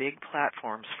as big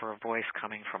platforms for a voice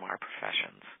coming from our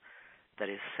professions that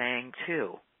is saying,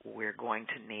 too, we're going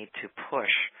to need to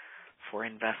push for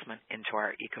investment into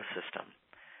our ecosystem.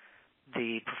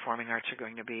 The performing arts are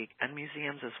going to be, and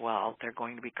museums as well, they're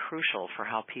going to be crucial for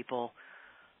how people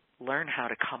learn how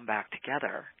to come back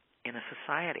together in a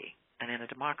society and in a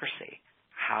democracy.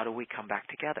 How do we come back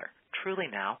together, truly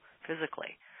now,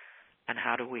 physically? And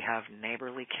how do we have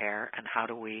neighborly care, and how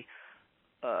do we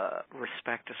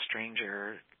respect a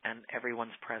stranger and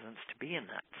everyone's presence to be in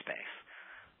that space?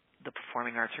 The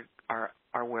performing arts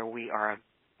are where we are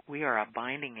a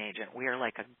binding agent. We are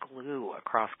like a glue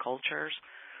across cultures,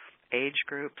 age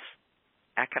groups,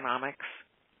 economics,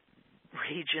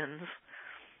 regions,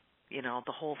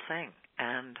 the whole thing.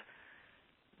 And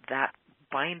that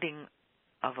binding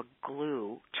of a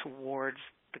glue towards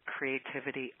the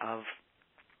creativity of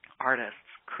artists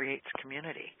creates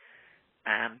community.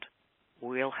 And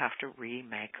we'll have to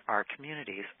remake our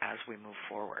communities as we move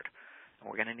forward. And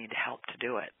we're going to need help to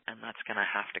do it. And that's going to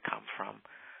have to come from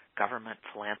government,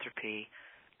 philanthropy,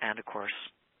 and, of course,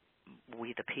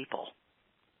 we the people.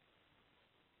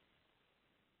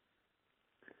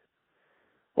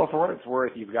 Well, for what it's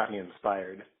worth, you've got me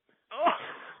inspired.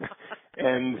 Oh.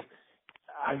 And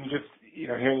I'm just,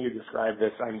 hearing you describe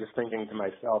this, I'm just thinking to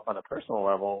myself on a personal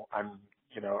level, I'm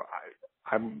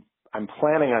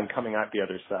planning on coming out the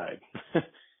other side.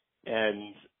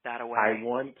 And that away. I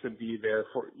want to be there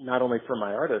for not only for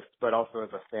my artists, but also as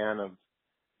a fan of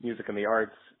music and the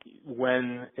arts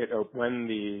when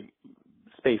the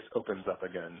space opens up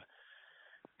again.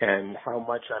 And how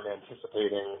much I'm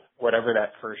anticipating whatever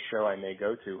that first show I may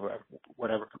go to,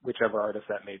 whichever artist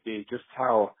that may be, just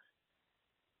how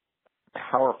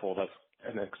powerful that's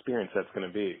an experience that's going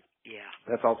to be. Yeah.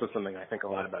 That's also something I think a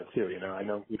lot about too. I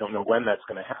know we don't know when that's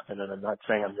going to happen, and I'm not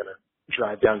saying I'm going to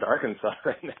drive down to Arkansas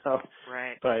right now.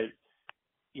 Right. But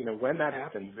when that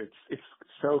happens, it's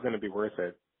so going to be worth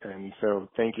it. And so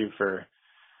thank you for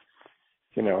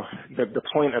the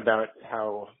point about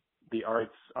how the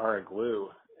arts are a glue.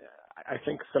 I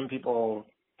think some people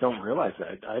don't realize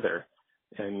that either,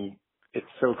 and it's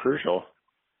so crucial.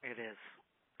 It is.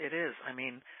 It is. I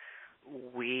mean,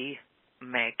 we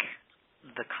make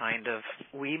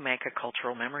a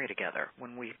cultural memory together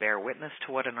when we bear witness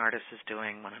to what an artist is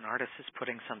doing, when an artist is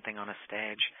putting something on a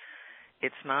stage.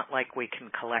 It's not like we can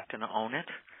collect and own it,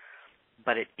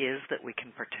 but it is that we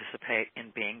can participate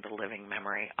in being the living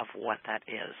memory of what that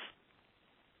is.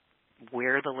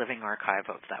 We're the living archive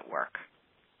of that work,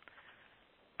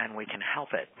 and we can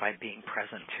help it by being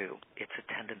present to its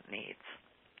attendant needs.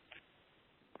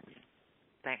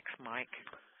 Thanks, Mike.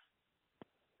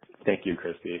 Thank you,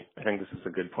 Christy. I think this is a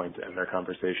good point to end our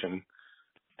conversation.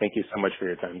 Thank you so much for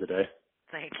your time today.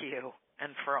 Thank you.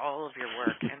 And for all of your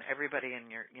work and everybody in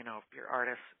your, your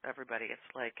artists, everybody.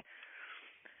 It's like,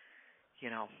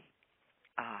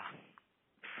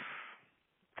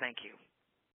 thank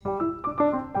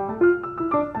you.